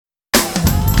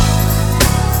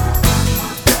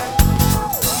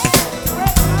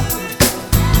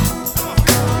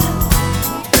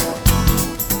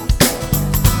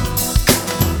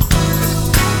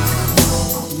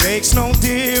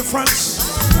difference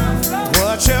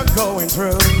what you're going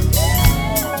through.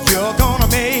 You're gonna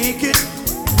make it.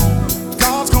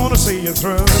 God's gonna see you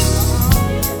through.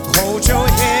 Hold your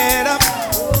head up,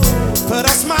 put a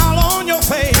smile on your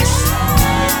face.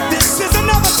 This is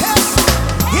another test.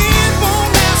 It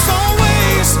won't last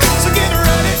always. So get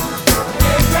ready.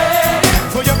 Get ready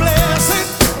for your blessing.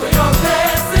 for your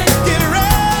blessing. Get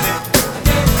ready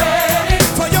Get ready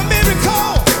for your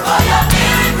miracle. for your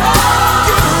miracle.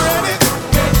 Get ready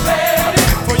Get ready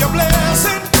for your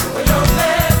blessing. for your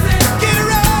blessing. Get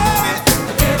ready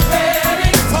Get ready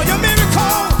for your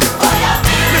miracle. for your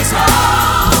miracle.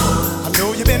 I know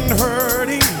you've been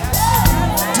hurting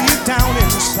deep down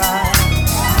inside.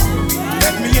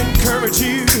 Let me encourage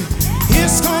you.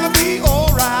 It's gonna be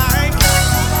alright.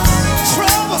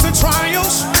 Troubles and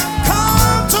trials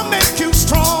come to make you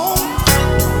strong.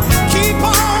 Keep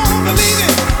on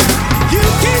believing. You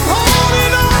keep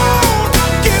holding on.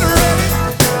 Get ready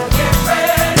Get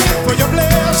ready for your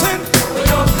blessing. for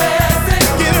your blessing.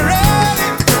 Get ready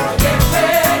Get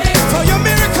ready for your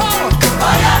miracle.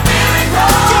 for your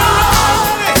miracle. Get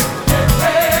ready Get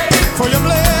ready for your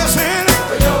blessing.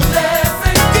 for your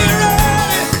blessing. Get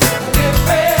ready Get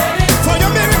ready for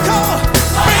your miracle.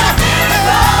 for your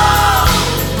miracle.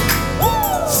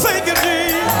 Thank you,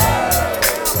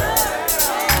 Jesus.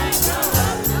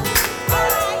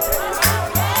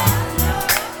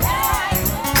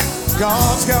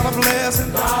 God's got a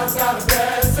blessing. God's got a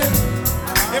blessing.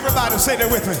 Everybody say that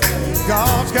with me.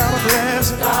 God's got a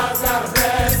blessing. God's got a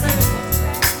blessing.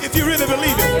 If you really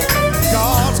believe it,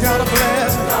 God's got a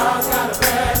blessing. God's got a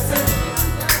blessing.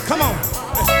 Come on.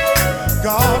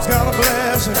 God's got a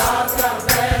blessing. God's got a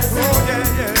blessing. Oh,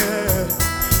 yeah, yeah.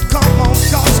 Come on.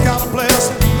 God's got a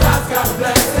blessing. God's got a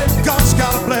blessing. God's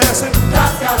got a blessing.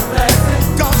 God's got a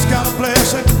blessing. God's got a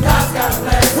blessing. God's got a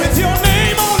blessing. With your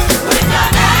name on it. With your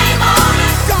name on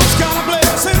it. God's got a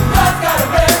blessing. God's got a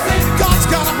blessing. God's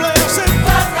got a blessing.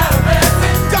 God's got a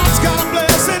blessing. God's got a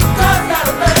blessing. God's got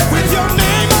a blessing. With your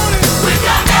name on it. With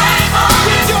your name on it.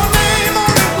 With your name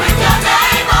on it. With your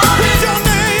name on it. With your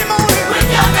name on it. With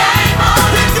your name on it.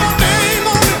 With your name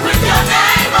on it. With your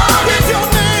name on it. With your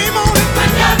name on it.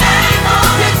 With your name on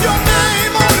it. With your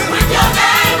name on it. With your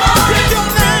name on it. With your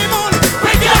name on it.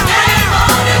 With your name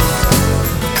on it.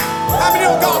 How many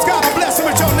know God's got a blessing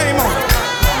with your name on it?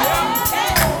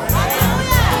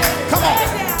 Come on.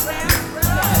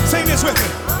 Sing this with me.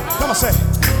 Come on, say.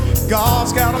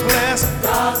 God's got a blessing.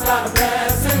 God's got a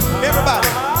blessing. Everybody.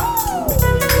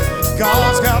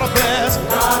 God's got a blessing.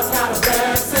 God's got a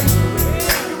blessing.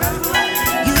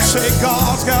 You say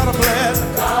God's got a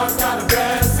blessing. God's got a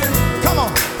blessing. Come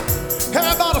on.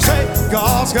 Everybody say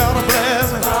God's got a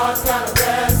blessing. God's got a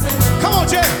blessing. Come on,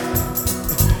 Jay.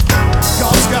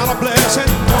 God's got a blessing.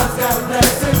 God's got a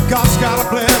blessing. God's got a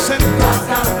blessing. God's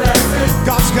got a blessing.